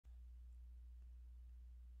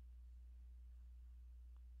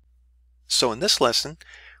So in this lesson,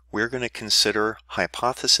 we're going to consider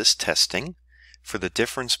hypothesis testing for the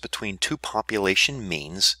difference between two population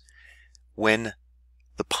means when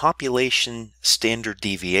the population standard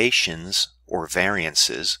deviations or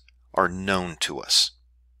variances are known to us.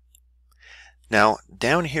 Now,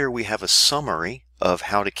 down here we have a summary of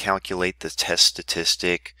how to calculate the test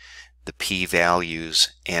statistic, the p-values,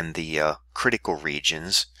 and the critical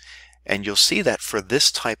regions. And you'll see that for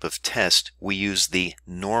this type of test, we use the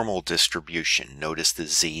normal distribution. Notice the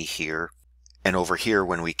z here. And over here,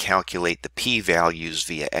 when we calculate the p-values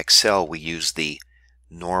via Excel, we use the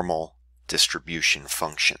normal distribution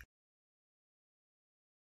function.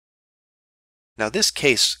 Now, this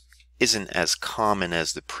case isn't as common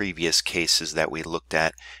as the previous cases that we looked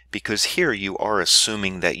at, because here you are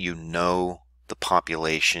assuming that you know the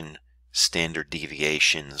population standard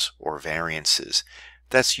deviations or variances.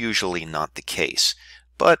 That's usually not the case,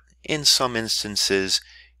 but in some instances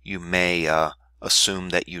you may assume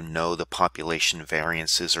that you know the population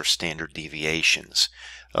variances or standard deviations.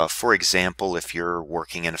 For example, if you're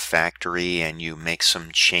working in a factory and you make some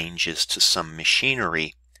changes to some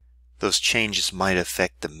machinery, those changes might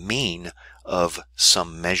affect the mean of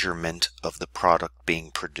some measurement of the product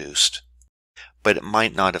being produced, but it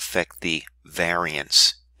might not affect the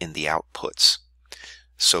variance in the outputs.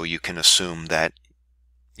 So you can assume that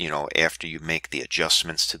after you make the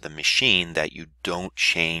adjustments to the machine, that you don't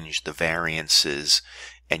change the variances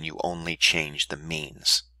and you only change the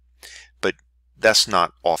means. But that's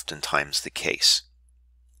not oftentimes the case.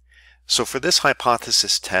 So for this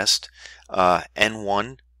hypothesis test,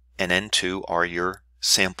 N1 and N2 are your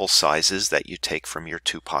sample sizes that you take from your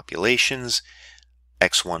two populations.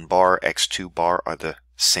 X1 bar, X2 bar are the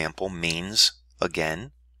sample means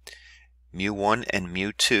again. Mu1 and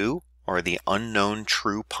Mu2 are the unknown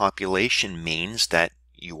true population means that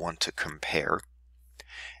you want to compare.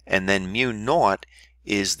 And then mu0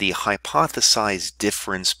 is the hypothesized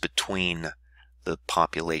difference between the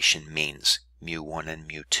population means, mu1 and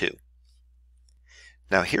mu2.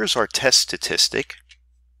 Now here's our test statistic.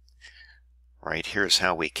 Right, here's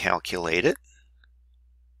how we calculate it.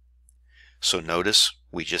 So notice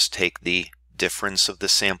we just take the difference of the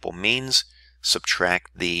sample means,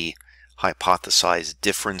 subtract the hypothesized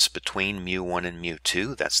difference between mu1 and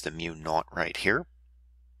mu2, that's the mu0 right here.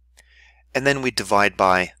 And then we divide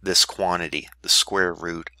by this quantity, the square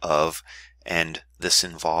root of, and this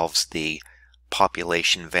involves the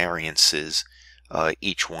population variances,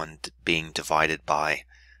 each one being divided by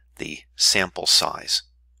the sample size.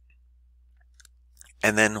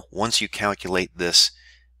 And then once you calculate this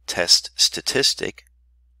test statistic,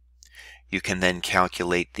 you can then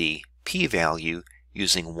calculate the p-value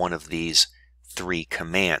using one of these three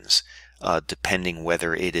commands, depending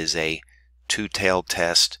whether it is a two-tailed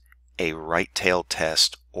test, a right-tailed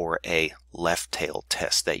test, or a left-tailed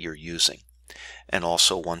test that you're using. And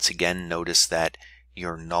also, once again, notice that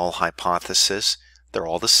your null hypothesis, they're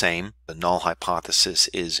all the same. The null hypothesis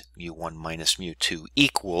is mu1 minus mu2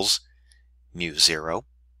 equals mu0.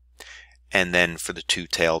 And then for the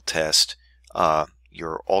two-tailed test,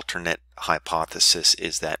 your alternate hypothesis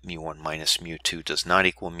is that mu1 minus mu2 does not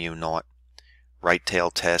equal mu0.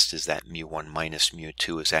 Right-tailed test is that mu1 minus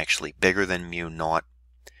mu2 is actually bigger than mu0.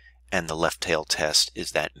 And the left-tailed test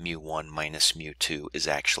is that mu1 minus mu2 is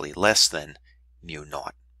actually less than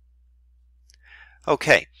mu0.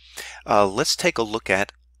 Okay, let's take a look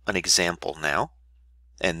at an example now.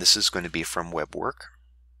 And this is going to be from WebWork.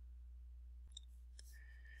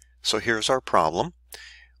 So here's our problem.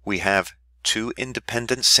 We have two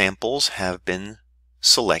independent samples have been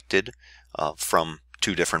selected from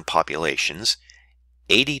two different populations.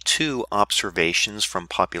 82 observations from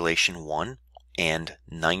population 1 and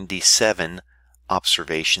 97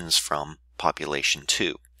 observations from population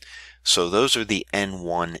 2. So those are the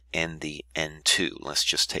N1 and the N2. Let's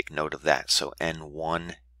just take note of that. So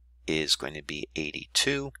N1 is going to be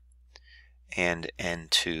 82 and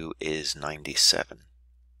N2 is 97.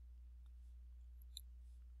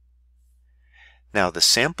 Now the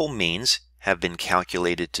sample means have been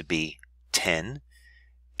calculated to be 10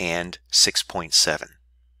 and 6.7.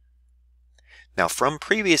 Now from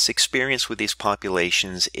previous experience with these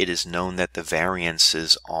populations, it is known that the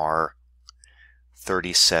variances are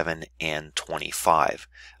 37 and 25.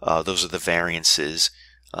 Those are the variances.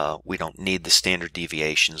 We don't need the standard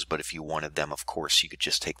deviations, but if you wanted them, of course, you could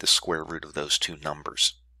just take the square root of those two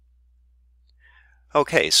numbers.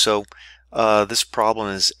 Okay, so this problem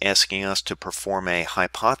is asking us to perform a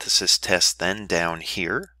hypothesis test then down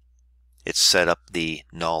here. It's set up the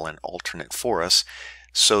null and alternate for us.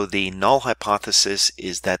 So the null hypothesis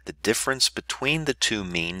is that the difference between the two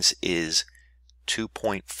means is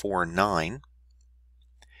 2.49,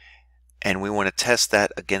 and we want to test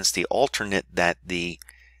that against the alternate that the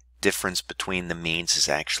difference between the means is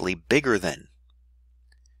actually bigger than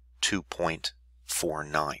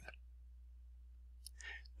 2.49.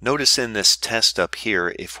 Notice in this test up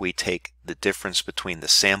here, if we take the difference between the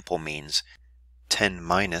sample means 10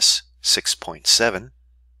 minus 6.7,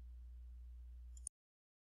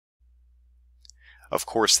 of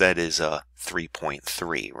course that is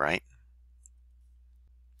 3.3, right?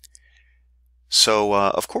 So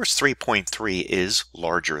of course 3.3 is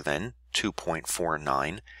larger than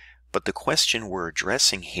 2.49, but the question we're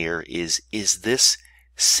addressing here is this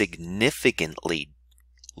significantly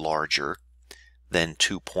larger than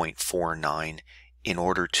 2.49 in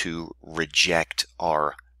order to reject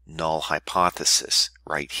our null hypothesis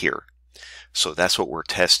right here? So that's what we're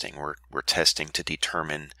testing. We're testing to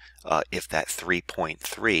determine if that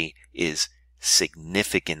 3.3 is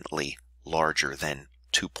significantly larger than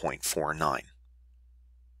 2.49.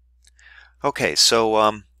 Okay,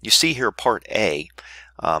 so you see here part A,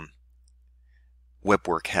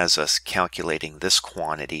 WebWork has us calculating this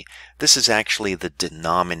quantity. This is actually the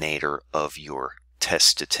denominator of your test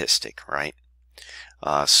statistic, right?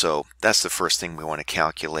 So that's the first thing we want to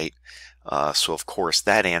calculate. So of course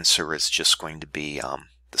that answer is just going to be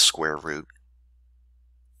the square root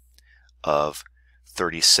of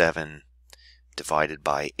 37 divided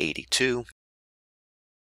by 82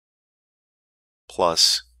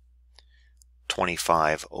 plus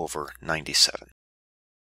 25 over 97.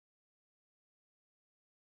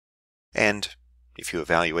 And if you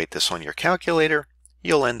evaluate this on your calculator,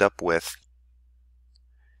 you'll end up with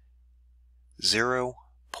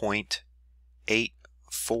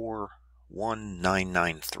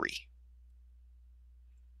 0.841993.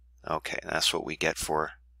 Okay, that's what we get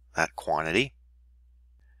for that quantity.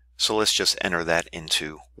 So let's just enter that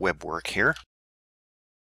into WebWork here.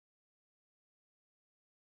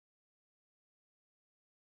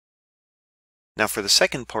 Now for the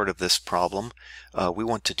second part of this problem, we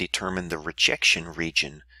want to determine the rejection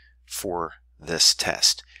region for this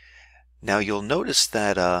test. Now you'll notice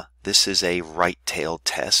that this is a right-tailed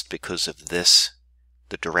test because of this,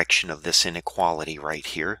 the direction of this inequality right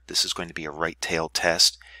here. This is going to be a right-tailed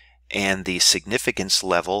test, and the significance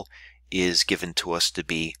level is given to us to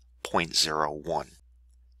be 0.01.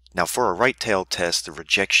 Now for a right-tailed test, the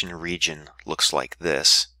rejection region looks like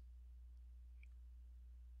this.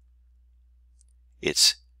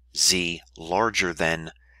 It's z larger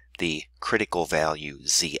than the critical value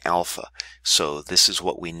z alpha. So this is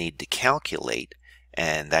what we need to calculate,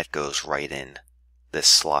 and that goes right in this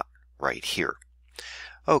slot right here.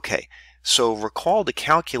 Okay, so recall to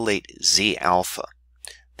calculate z alpha.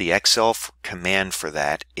 The Excel command for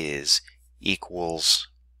that is equals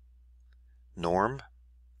norm.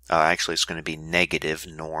 Actually, it's going to be negative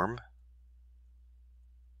norm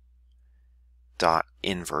dot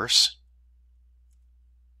inverse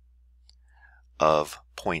of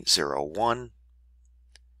 0.01,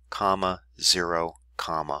 comma 0,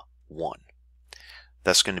 comma 1.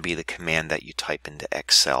 That's going to be the command that you type into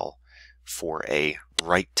Excel for a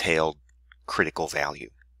right-tailed critical value.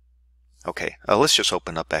 Okay, let's just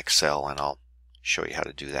open up Excel and I'll show you how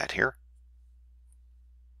to do that here.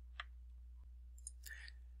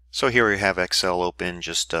 So here we have Excel open.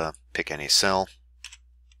 Just pick any cell.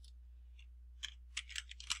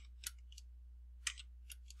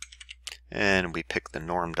 And we pick the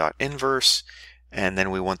norm.inverse, and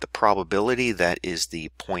then we want the probability, that is the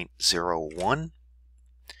 0.01,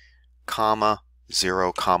 comma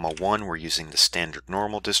 0, comma 1. We're using the standard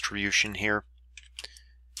normal distribution here.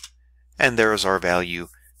 And there is our value,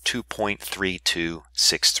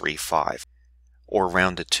 2.32635, or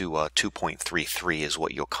rounded to 2.33 is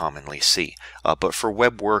what you'll commonly see. But for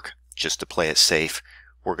WebWork, just to play it safe,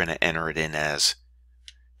 we're going to enter it in as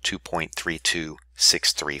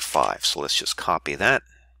 2.32635. So let's just copy that,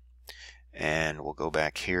 and we'll go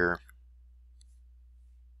back here,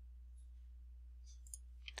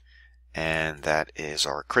 and that is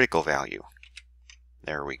our critical value.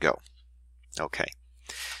 There we go. Okay,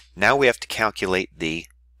 now we have to calculate the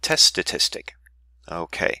test statistic.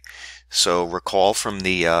 Okay, so recall from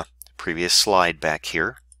the previous slide back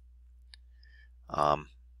here,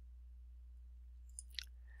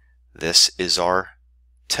 this is our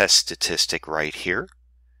test statistic right here.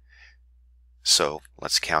 So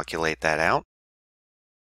let's calculate that out.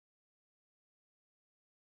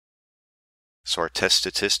 So our test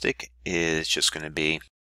statistic is just going to be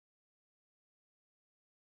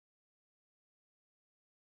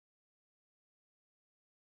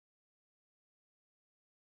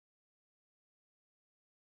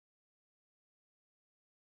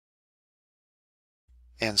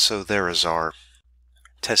And so there is our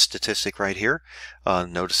test statistic right here.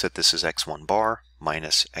 Notice that this is x1 bar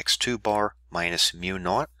minus x2 bar minus mu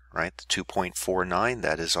naught, right? The 2.49,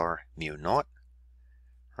 that is our mu naught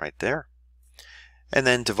right there. And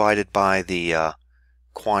then divided by the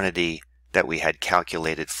quantity that we had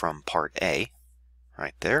calculated from part A,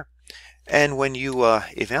 right there. And when you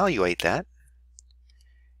evaluate that,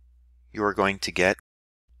 you are going to get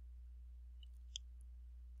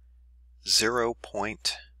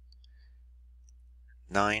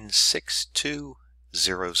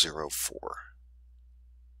 0.962004.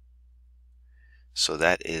 So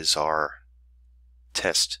that is our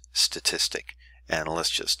test statistic. And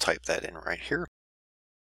let's just type that in right here.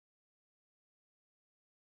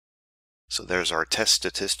 So there's our test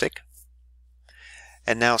statistic.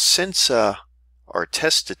 And now since our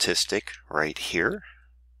test statistic right here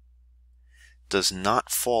does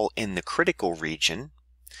not fall in the critical region,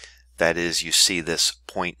 that is, you see this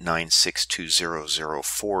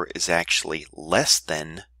 0.962004 is actually less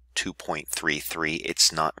than 2.33.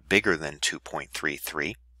 It's not bigger than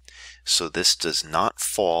 2.33. So this does not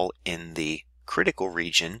fall in the critical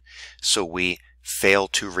region, so we fail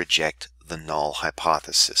to reject the null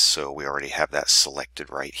hypothesis. So we already have that selected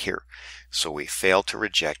right here. So we fail to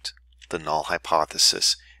reject the null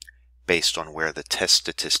hypothesis based on where the test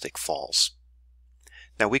statistic falls.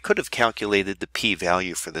 Now we could have calculated the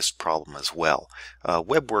p-value for this problem as well.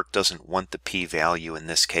 WebWork doesn't want the p-value in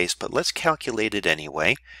this case, but let's calculate it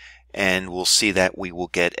anyway, and we'll see that we will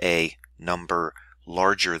get a number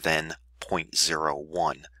larger than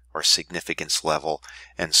 0.01, our significance level,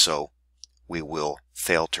 and so we will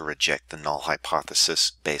fail to reject the null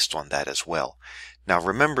hypothesis based on that as well. Now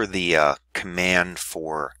remember the command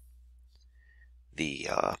for the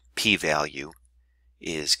p-value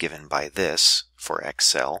is given by this for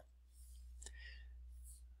Excel.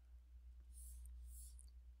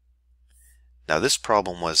 Now this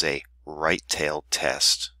problem was a right-tailed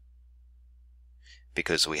test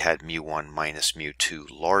because we had mu1 minus mu2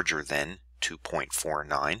 larger than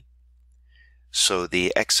 2.49. So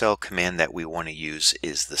the Excel command that we want to use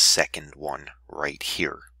is the second one right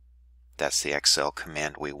here. That's the Excel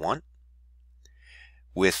command we want,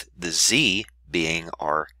 with the z being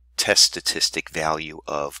our test statistic value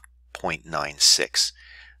of 0.96.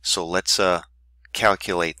 So let's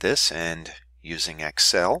calculate this, and using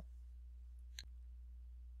Excel.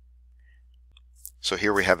 So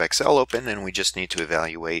here we have Excel open, and we just need to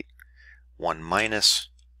evaluate 1 minus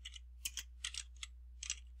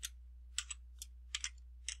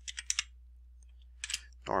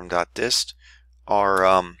norm.dist.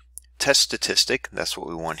 Our test statistic, that's what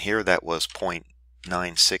we want here, that was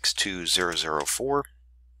 0.962004.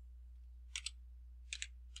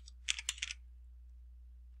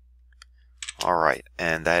 Alright,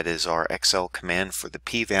 and that is our Excel command for the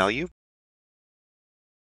p-value.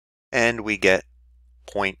 And we get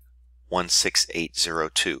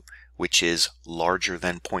 0.16802, which is larger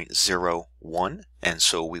than 0.01, and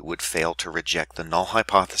so we would fail to reject the null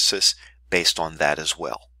hypothesis based on that as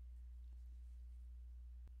well.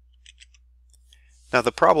 Now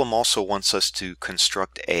the problem also wants us to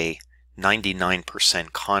construct a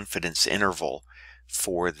 99% confidence interval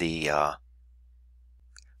for the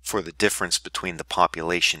difference between the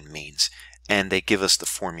population means, and they give us the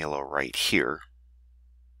formula right here.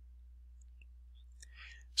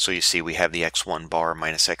 So you see we have the x1 bar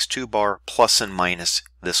minus x2 bar plus and minus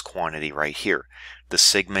this quantity right here. The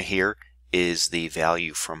sigma here is the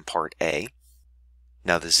value from part A.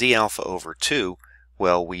 Now the z alpha over 2,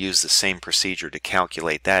 well, we use the same procedure to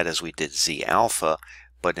calculate that as we did z alpha,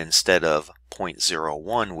 but instead of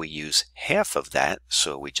 0.01 we use half of that,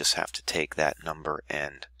 so we just have to take that number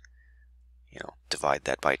and divide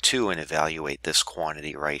that by 2 and evaluate this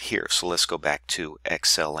quantity right here. So let's go back to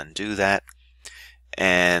Excel and do that.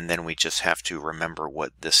 And then we just have to remember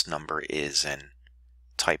what this number is and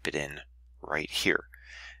type it in right here.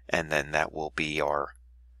 And then that will be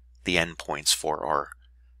the endpoints for our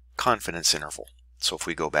confidence interval. So if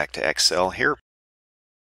we go back to Excel here.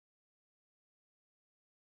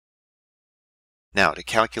 Now to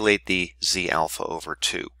calculate the z alpha over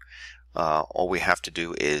 2, all we have to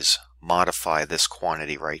do is modify this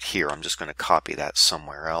quantity right here. I'm just going to copy that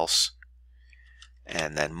somewhere else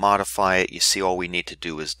and then modify it. You see, all we need to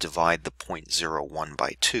do is divide the 0.01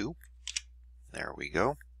 by 2. There we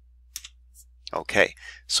go. Okay,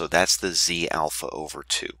 so that's the z alpha over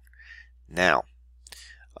 2. Now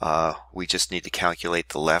we just need to calculate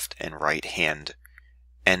the left and right hand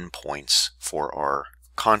endpoints for our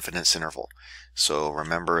confidence interval. So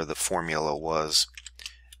remember, the formula was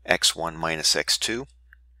x1 minus x2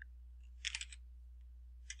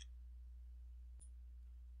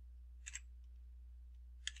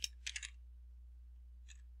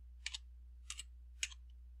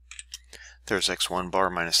 there's x1 bar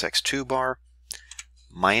minus x2 bar,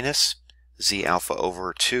 minus z alpha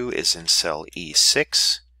over 2 is in cell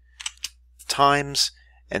E6, times,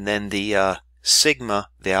 and then the sigma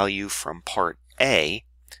value from part A,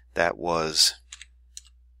 that was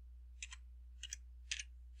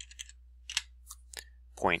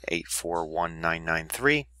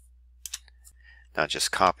 0.841993. Now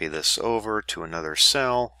just copy this over to another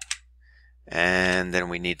cell, and then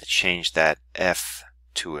we need to change that F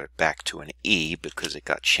back to an E because it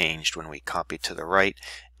got changed when we copied to the right,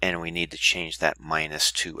 and we need to change that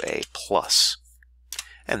minus to a plus.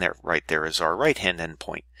 And there, right there is our right-hand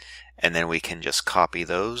endpoint. And then we can just copy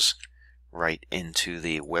those right into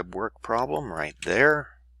the web work problem right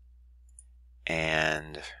there.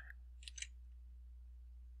 And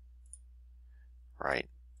right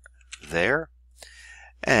there.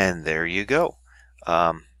 And there you go.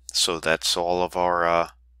 So that's all of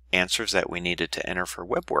our answers that we needed to enter for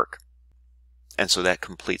web work. And so that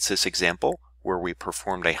completes this example where we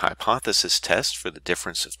performed a hypothesis test for the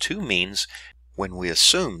difference of two means when we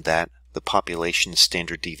assumed that the population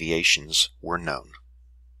standard deviations were known.